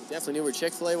definitely knew where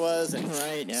Chick-fil-A was.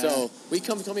 And so we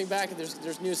coming back, and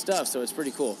there's new stuff, so it's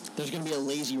pretty cool. There's going to be a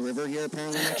lazy river here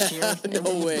apparently next year.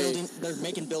 No way. They're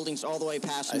making buildings all the way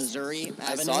past Missouri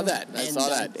Avenue. I saw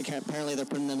that. Apparently they're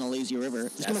putting in a lazy river.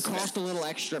 It's going to cost a little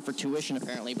extra for tuition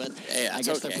apparently, but I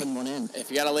guess they're putting one in.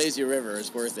 If you got a lazy river,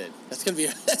 it's worth it. That's going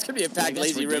to be a packed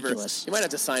lazy ridiculous. River. You might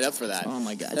have to sign up for that. Oh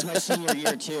my God. It's my senior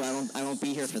year too. I won't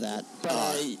be here for that.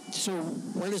 But so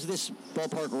where does this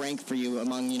ballpark rank for you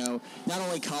among, not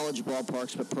only college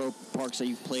ballparks, but pro parks that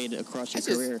you've played across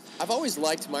your career? I've always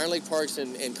liked minor league parks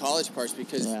and college parks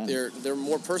because they're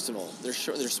more personal. They're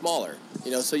smaller.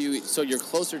 So you're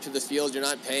closer to the field. You're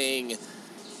not paying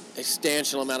a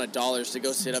substantial amount of dollars to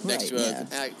go sit up next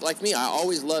to like me. I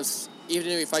always love, even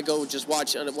if I go just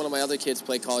watch one of my other kids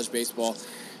play college baseball,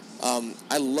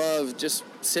 I love just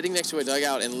sitting next to a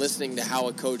dugout and listening to how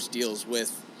a coach deals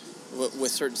with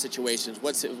certain situations.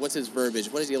 What's his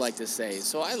verbiage? What does he like to say?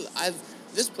 So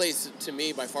this place to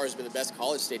me by far has been the best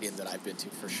college stadium that I've been to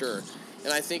for sure.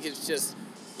 And I think it's just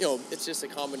a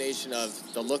combination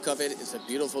of the look of it. It's a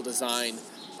beautiful design.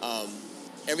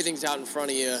 Everything's out in front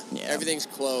of you. Yeah. Everything's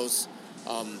close.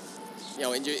 And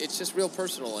it's just real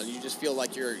personal, and you just feel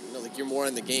like you're more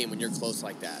in the game when you're close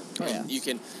like that. Oh, yeah. You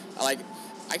can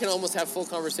I can almost have full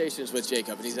conversations with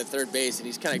Jacob, and he's at third base, and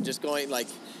he's kind of just going like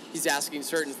he's asking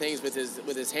certain things with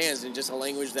his hands in just a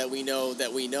language that we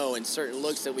know, and certain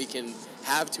looks that we can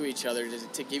have to each other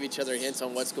to give each other hints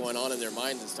on what's going on in their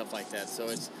minds and stuff like that. So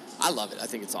I love it. I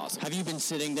think it's awesome. Have you been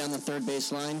sitting down the third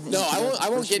base line? No, I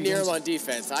won't get near him on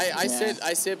defense. I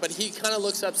sit, but he kind of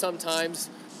looks up sometimes,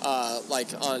 like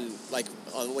on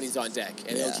when he's on deck,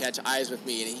 and he'll catch eyes with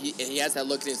me, and he has that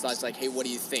look in his eyes like, hey, what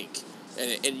do you think?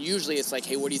 And usually it's like,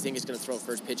 hey, what do you think is going to throw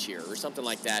first pitch here, or something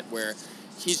like that, where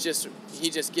he just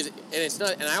gives, and it's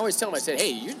not. And I always tell him, I said,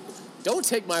 hey, you don't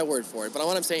take my word for it, but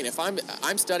what I'm saying, if I'm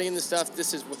studying this stuff,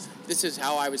 this is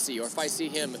how I would see, or if I see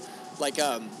him like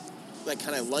kind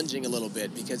of lunging a little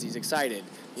bit because he's excited,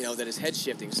 that his head's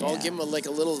shifting. So I'll give him a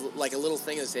little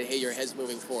thing and say, hey, your head's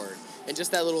moving forward. And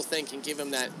just that little thing can give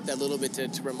him that little bit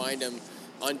to remind him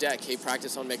on deck, hey,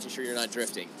 practice on making sure you're not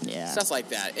drifting. Yeah. Stuff like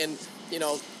that. And,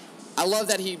 I love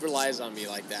that he relies on me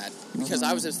like that because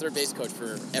I was his third base coach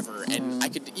forever, and I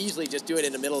could easily just do it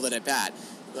in the middle of an at-bat.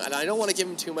 And I don't want to give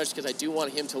him too much because I do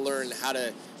want him to learn how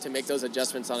to make those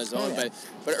adjustments on his own.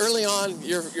 But early on,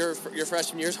 your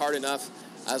freshman year is hard enough.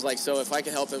 I was like, so if I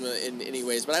can help him in any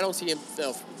ways, but I don't see him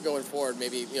going forward.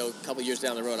 Maybe a couple years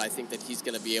down the road, I think that he's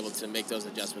going to be able to make those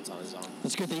adjustments on his own.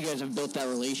 It's good that you guys have built that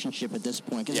relationship at this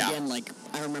point. Because again,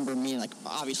 I remember me,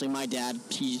 obviously my dad,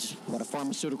 he's a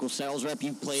pharmaceutical sales rep.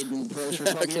 You played in the pros for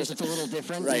 12 years. It's a little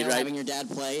different. Right. Having your dad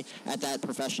play at that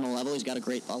professional level, he's got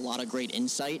a lot of great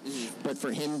insight. Mm-hmm. But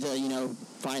for him to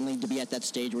finally to be at that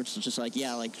stage where it's just like,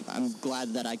 I'm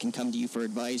glad that I can come to you for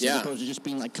advice, as opposed to just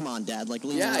being like, come on, Dad, leave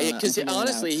me alone. Yeah, because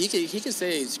honestly, he could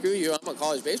say, screw you, I'm a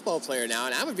college baseball player now,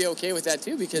 and I would be okay with that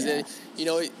too, because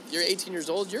you're 18 years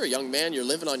old, you're a young man, you're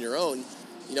living on your own.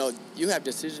 You have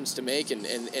decisions to make and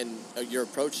your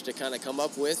approach to kind of come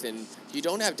up with, and you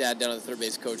don't have Dad down at the third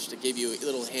base coach to give you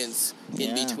little hints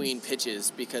in between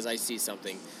pitches because I see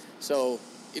something. So,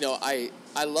 I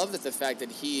love that the fact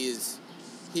that he's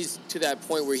to that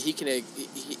point where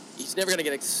he's never going to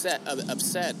get upset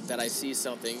that I see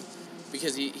something,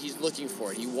 because he's looking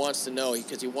for it. He wants to know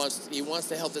because he wants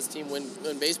to help this team win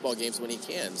baseball games when he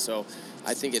can. So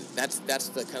I think that's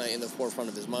the kind of in the forefront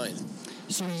of his mind.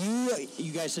 So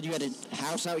you guys said you had a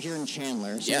house out here in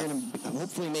Chandler. So yeah. You're going to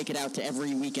hopefully make it out to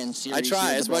every weekend series. I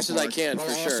try as much as I can,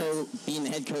 for sure. Also being the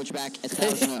head coach back at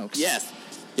Thousand Oaks. Yes.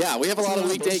 Yeah, we have a lot of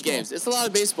weekday games. It's a lot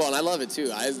of baseball, and I love it,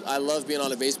 too. I love being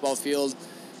on a baseball field.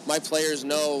 My players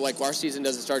know, like, our season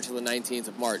doesn't start till the 19th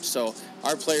of March, so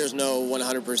our players know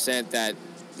 100% that,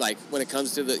 like, when it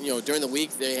comes to during the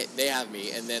week, they have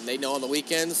me, and then they know on the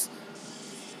weekends,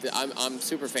 I'm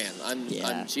super fan. I'm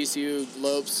GCU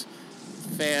Lopes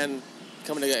fan,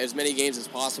 coming to as many games as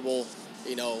possible,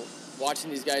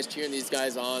 watching these guys, cheering these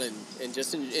guys on, and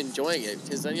just enjoying it.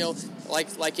 Because then,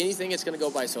 like anything, it's going to go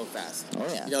by so fast. Oh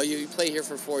yeah. You play here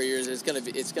for 4 years, it's going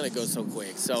to go so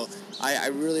quick. So I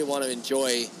really want to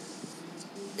enjoy,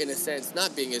 in a sense,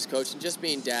 not being his coach and just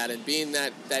being dad and being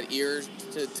that ear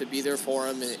to be there for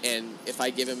him. And if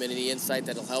I give him any insight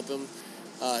that'll help him,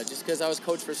 just because I was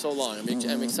coach for so long,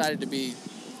 I'm excited to be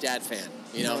dad fan.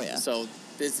 Oh, yeah. So.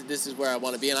 This is where I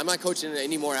want to be, and I'm not coaching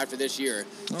anymore after this year,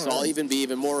 so I'll even be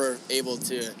even more able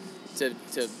to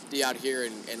be out here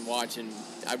and watch, and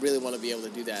I really want to be able to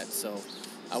do that. So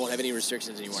I won't have any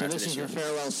restrictions anymore. So after this is your year.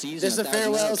 farewell season. This is a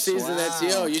farewell season. Wow. That's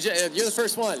you're the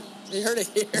first one. You heard it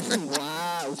here.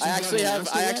 Wow. I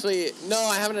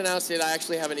haven't announced it. I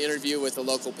actually have an interview with a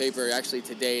local paper actually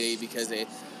today because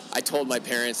I told my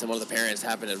parents, and one of the parents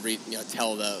happened to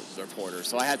tell the reporter,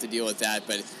 so I had to deal with that.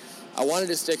 But I wanted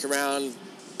to stick around.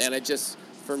 And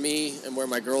for me and where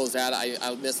my girl is at,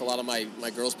 I miss a lot of my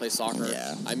girls play soccer.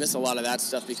 Yeah. I miss a lot of that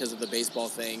stuff because of the baseball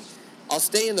thing. I'll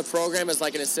stay in the program as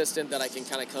like an assistant that I can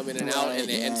kind of come in and out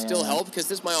and still help because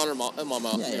this is my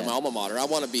my alma mater. I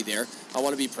want to be there. I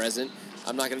want to be present.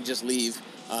 I'm not going to just leave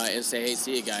and say, hey,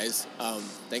 see you guys.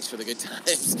 Thanks for the good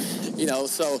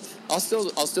times. So I'll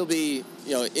still be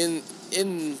in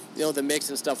the mix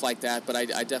and stuff like that. But I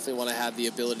definitely want to have the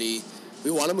ability. We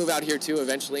want to move out here, too,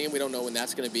 eventually, and we don't know when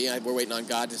that's going to be. We're waiting on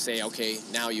God to say, okay,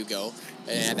 now you go.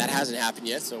 And that hasn't happened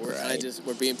yet, so we're kind of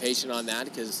we're being patient on that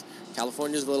because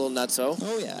California's a little nutso.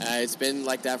 Oh, yeah. It's been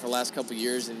like that for the last couple of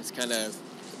years, and it's kind of,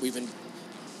 we've been,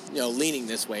 leaning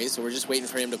this way, so we're just waiting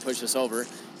for him to push us over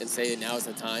and say now is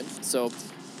the time. So,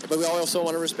 but we also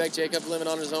want to respect Jacob living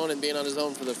on his own and being on his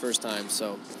own for the first time,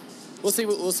 so... We'll see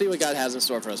what God has in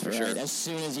store for us for sure. As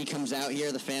soon as he comes out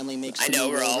here, the family makes. I know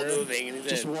we're all moving.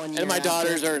 Just 1 year. And my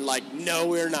daughters are like, no,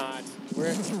 we're not.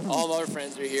 All of our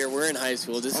friends are here. We're in high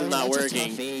school. This is not working. A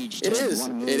tough age it is.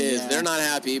 Move, it is. Yeah. They're not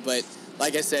happy, but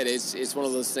like I said, it's one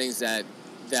of those things that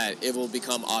it will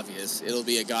become obvious. It'll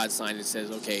be a God sign that says,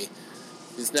 okay,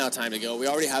 it's now time to go. We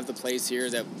already have the place here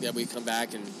that we come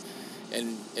back and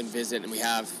visit, and we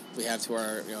have to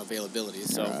our availability.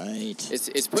 So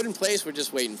it's put in place. We're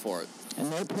just waiting for it. And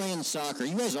they're playing soccer.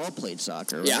 You guys all played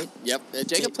soccer, right? Yeah. Yep.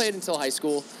 Jacob played until high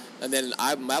school, and then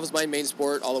that was my main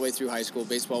sport all the way through high school.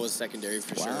 Baseball was secondary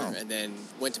for sure, and then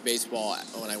went to baseball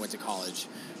when I went to college.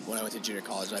 When I went to junior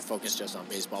college, I focused just on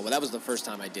baseball. But that was the first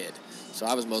time I did. So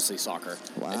I was mostly soccer.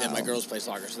 Wow. And then my girls play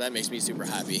soccer, so that makes me super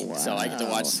happy. Wow. So I get to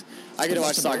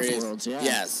watch soccer. Worlds, yeah.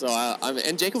 Yeah. So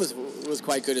and Jacob was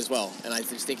quite good as well. And I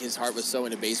just think his heart was so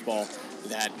into baseball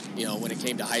that when it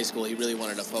came to high school, he really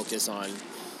wanted to focus on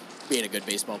being a good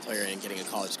baseball player and getting a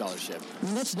college scholarship. I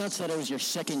mean, that's nuts that it was your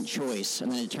second choice,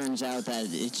 and then it turns out that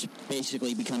it's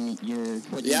basically become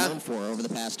what you're known for over the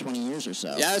past 20 years or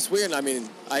so. Yeah, it's weird. I mean,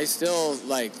 I still,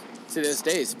 to this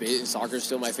day, soccer is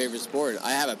still my favorite sport.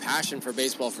 I have a passion for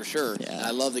baseball for sure. Yeah.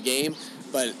 I love the game,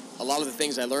 but a lot of the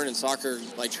things I learned in soccer,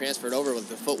 transferred over with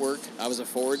the footwork. I was a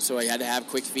forward, so I had to have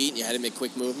quick feet, and you had to make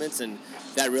quick movements, and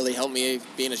that really helped me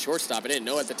being a shortstop. I didn't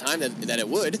know at the time that it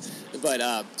would,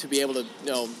 but to be able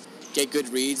to, get good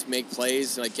reads, make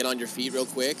plays, get on your feet real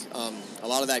quick. A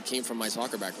lot of that came from my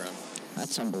soccer background.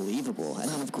 That's unbelievable. And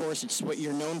then, of course, it's what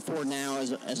you're known for now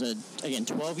as a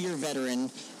 12-year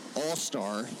veteran,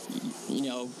 all-star.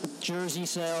 Jersey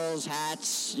sales,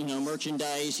 hats,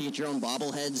 merchandise. You get your own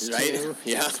bobbleheads, too. Right,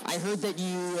 yeah. I heard that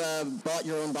you bought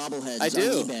your own bobbleheads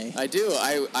on eBay. I do.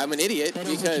 I'm an idiot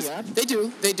because they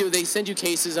do. They send you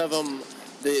cases of them.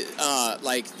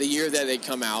 The year that they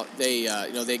come out, they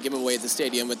give them away at the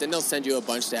stadium, but then they'll send you a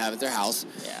bunch to have at their house.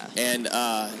 Yeah. And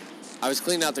I was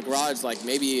cleaning out the garage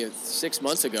maybe 6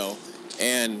 months ago,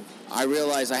 and I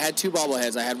realized I had two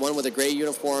bobbleheads. I had one with a gray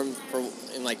uniform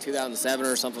in 2007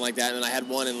 or something like that, and then I had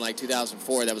one in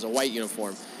 2004 that was a white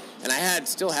uniform. And I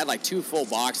still had 2 full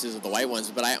boxes of the white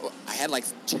ones, but I had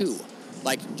 2,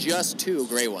 just 2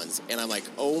 gray ones. And I'm like,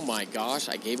 oh my gosh,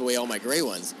 I gave away all my gray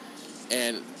ones.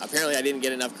 And apparently I didn't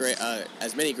get enough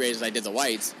as many grays as I did the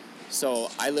whites. So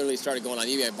I literally started going on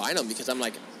eBay and buying them because I'm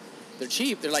like, they're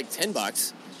cheap. They're like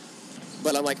 $10.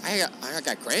 But I'm like, I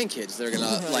got grandkids that are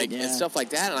going to and stuff like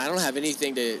that. And I don't have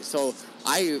anything to, so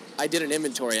I did an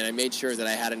inventory and I made sure that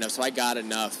I had enough. So I got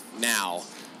enough now.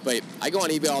 But I go on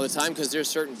eBay all the time because there's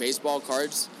certain baseball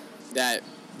cards that,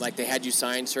 like, they had you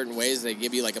sign certain ways. They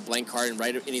give you like a blank card and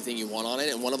write anything you want on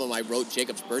it. And one of them I wrote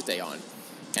Jacob's birthday on.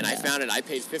 And I found it. I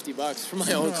paid $50 for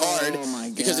my own card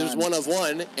because it was one of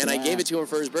one, and I gave it to him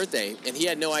for his birthday. And he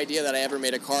had no idea that I ever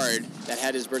made a card that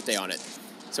had his birthday on it.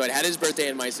 So it had his birthday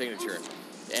and my signature.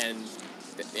 And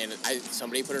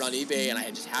somebody put it on eBay, and I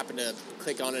just happened to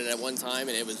click on it at one time,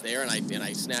 and it was there, and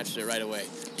I snatched it right away.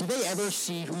 Do they ever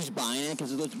see who's buying it?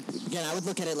 Because again, I would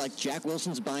look at it like Jack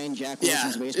Wilson's buying Jack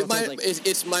Wilson's baseball cards.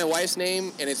 It's my wife's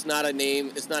name, and it's not a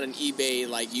name. It's not an eBay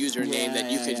like username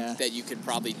that you could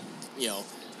probably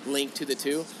link to the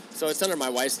two. So it's under my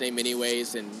wife's name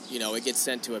anyways, and it gets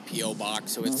sent to a PO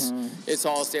box. So it's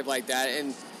all stuff like that.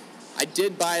 And I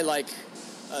did buy like.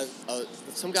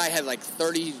 Some guy had like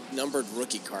 30 numbered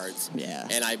rookie cards. Yeah.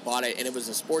 And I bought it, and it was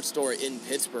a sports store in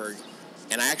Pittsburgh.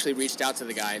 And I actually reached out to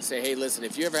the guy and say, hey, listen,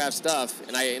 if you ever have stuff,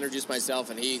 and I introduced myself,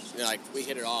 and he, we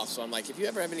hit it off. So I'm like, if you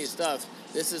ever have any stuff,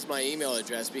 this is my email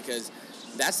address, because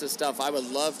that's the stuff I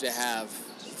would love to have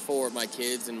for my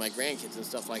kids and my grandkids and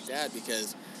stuff like that,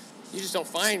 because you just don't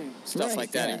find stuff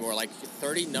like that anymore. Like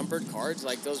 30 numbered cards,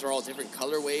 like those are all different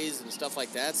colorways and stuff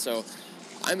like that. So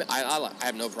I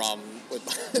have no problem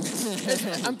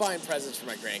with I'm buying presents for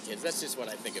my grandkids. That's just what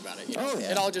I think about it.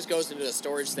 It all just goes into a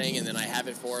storage thing, and then I have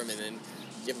it for them, and then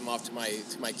give them off to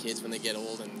my kids when they get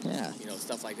old, and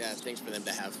stuff like that. Things for them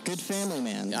to have. Good family,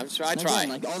 man. Yeah, I try.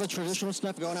 Like all the traditional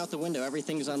stuff going out the window,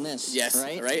 everything's on this. Yes,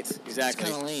 right, exactly. It's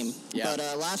kind of lame. Yeah.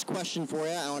 But last question for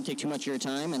you. I don't want to take too much of your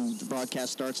time, and the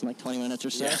broadcast starts in like 20 minutes or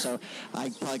so. Yeah. So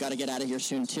I probably got to get out of here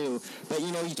soon too. But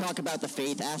you talk about the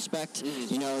faith aspect.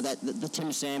 Mm-hmm. That the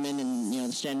Tim Salmon and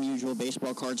the Stan Musial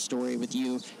baseball card story with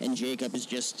you and Jacob is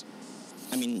just.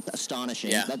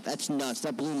 Astonishing. Yeah. That's nuts.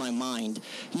 That blew my mind.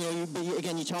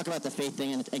 You talk about the faith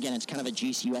thing, and again, it's kind of a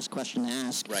GCUS question to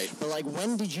ask. Right. But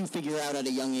when did you figure out at a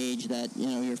young age that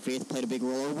your faith played a big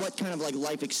role, or what kind of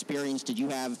life experience did you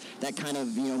have that kind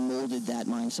of molded that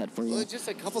mindset for you? Well, just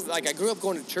a couple. I grew up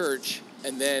going to church,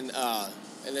 and then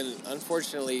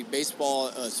unfortunately, baseball,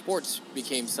 sports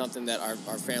became something that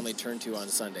our family turned to on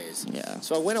Sundays. Yeah.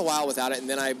 So I went a while without it, and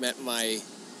then I met my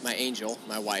angel,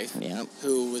 my wife,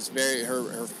 who was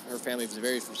her family was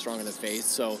very strong in the faith.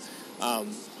 So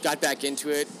got back into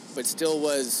it, but still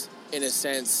was, in a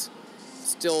sense,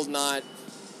 still not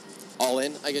all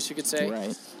in, I guess you could say.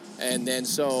 Right. And then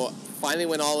so finally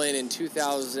went all in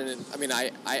 2000.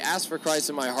 I asked for Christ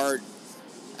in my heart,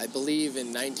 I believe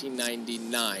in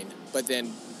 1999, but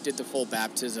then did the full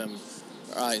baptism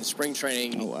in spring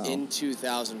training in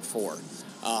 2004.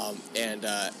 And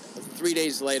 3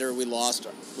 days later, we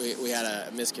had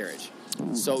a miscarriage.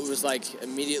 Ooh. So it was like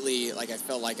immediately, like I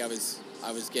felt like I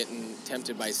was getting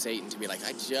tempted by Satan to be like,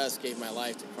 I just gave my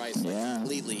life to Christ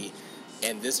completely,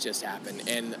 and this just happened.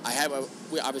 And I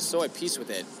was so at peace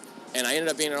with it, and I ended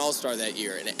up being an all-star that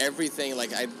year. And everything,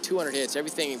 like I had 200 hits,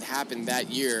 everything happened that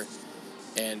year.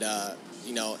 And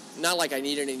not like I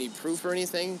needed any proof or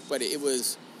anything, but it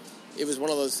was one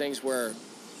of those things where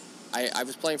I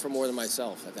was playing for more than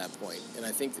myself at that point. And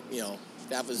I think,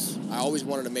 I always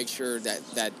wanted to make sure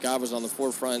that God was on the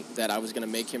forefront, that I was going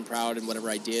to make him proud in whatever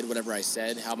I did, whatever I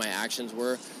said, how my actions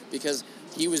were, because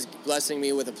he was blessing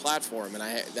me with a platform. And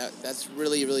that's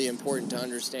really, really important to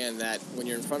understand, that when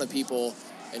you're in front of people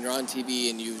and you're on TV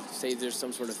and you say there's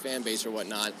some sort of fan base or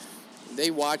whatnot,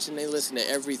 they watch and they listen to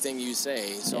everything you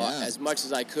say. So as much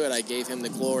as I could, I gave him the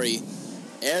glory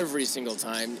every single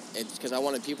time, because I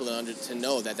wanted people to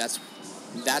know that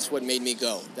that's what made me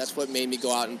go. That's what made me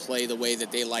go out and play the way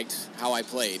that they liked how I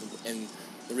played. And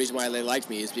the reason why they liked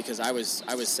me is because I was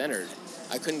centered.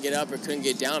 I couldn't get up or couldn't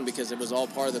get down because it was all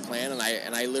part of the plan.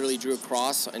 And I literally drew a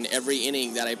cross in every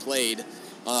inning that I played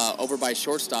over by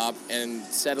shortstop and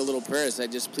said a little prayer. I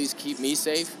said, just please keep me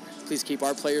safe. Please keep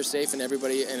our players safe, and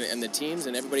everybody and the teams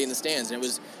and everybody in the stands. And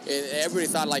everybody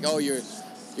thought like, oh, you're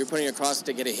putting a cross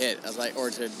to get a hit. I was like, or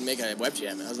to make a web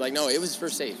jam. I was like, no, it was for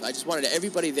safe. I just wanted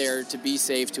everybody there to be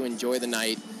safe, to enjoy the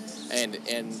night,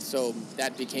 and so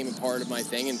that became a part of my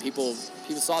thing. And people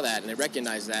saw that and they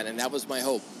recognized that, and that was my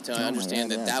hope to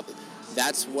understand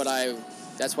that's what I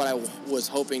was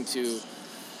hoping to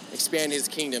expand his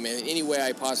kingdom in any way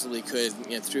I possibly could,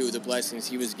 through the blessings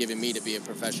he was giving me to be a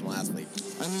professional athlete.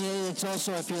 I mean, it's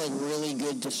also, I feel like, really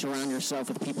good to surround yourself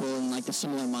with people in, like, the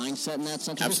similar mindset in that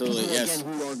sense. Absolutely, people, yes.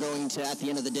 Again, who are going to, at the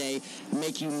end of the day,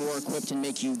 make you more equipped and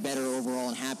make you better overall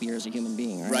and happier as a human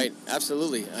being, right? Right,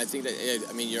 absolutely. I think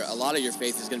that, a lot of your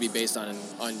faith is going to be based on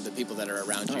the people that are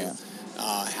around you. Yeah.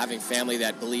 Having family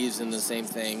that believes in the same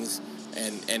things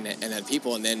and that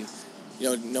people, and then,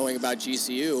 knowing about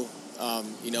GCU,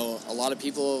 a lot of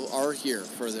people are here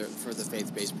for the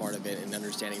faith-based part of it and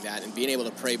understanding that and being able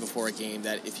to pray before a game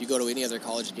that if you go to any other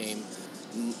college game,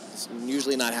 it's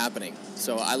usually not happening.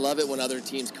 So I love it when other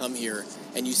teams come here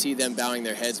and you see them bowing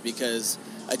their heads because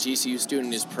a GCU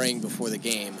student is praying before the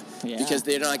game, because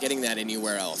they're not getting that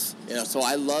anywhere else. So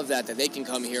I love that they can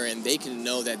come here and they can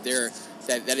know that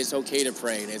that it's okay to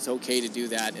pray and it's okay to do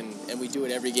that, and we do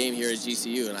it every game here at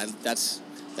GCU, and that's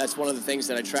one of the things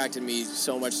that attracted me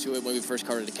so much to it when we first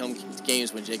started to come to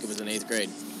games when Jacob was in 8th grade.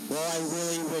 Well, I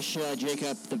really wish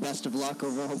Jacob the best of luck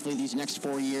over hopefully these next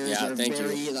 4 years. Yeah, are thank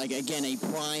very, you. Like, again, a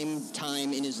prime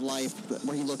time in his life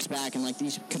where he looks back and, like,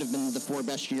 these could have been the 4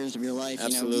 best years of your life.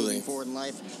 Absolutely. Moving forward in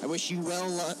life. I wish you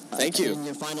well. Thank you. In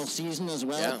your final season as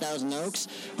well at Thousand Oaks.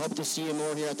 Hope to see you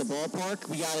more here at the ballpark.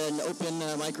 We got an open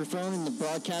microphone in the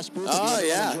broadcast booth. Oh, if you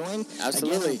yeah. join.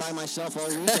 Absolutely. Again, I'm by myself all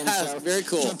weekend. So very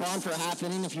cool. Jump on for a half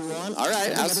inning if you want. All right,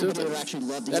 absolutely. Everybody would actually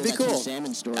love to That'd hear be that cool. Tim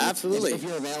Salmon story. Absolutely. If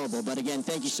you're available. But again,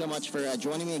 thank you so much for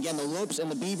joining me. Again, the Lopes and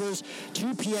the Beavers,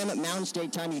 2 p.m. at Mountain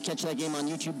State time. You can catch that game on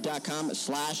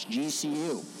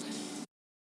youtube.com/GCU.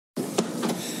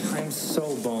 I'm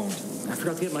so boned. I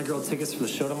forgot to get my girl tickets for the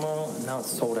show tomorrow, and now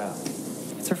it's sold out.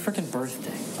 It's her freaking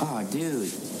birthday. Oh, dude.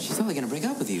 She's totally gonna break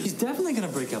up with you. She's definitely gonna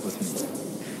break up with me.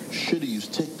 Should've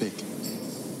used TickPick.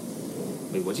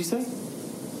 Wait, what'd you say?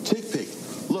 TickPick.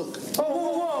 Look.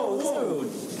 Whoa,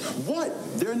 dude. What?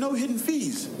 There are no hidden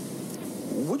fees.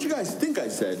 What'd you guys think I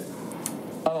said?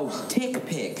 Oh,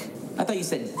 TickPick. I thought you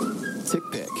said...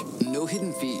 TickPick. No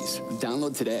hidden fees.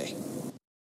 Download today.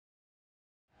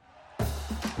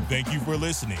 Thank you for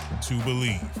listening to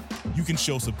Believe. You can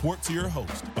show support to your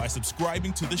host by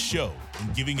subscribing to the show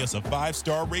and giving us a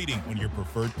 5-star rating on your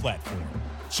preferred platform.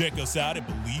 Check us out at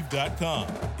Believe.com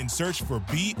and search for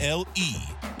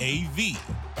BLEAV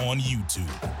on YouTube.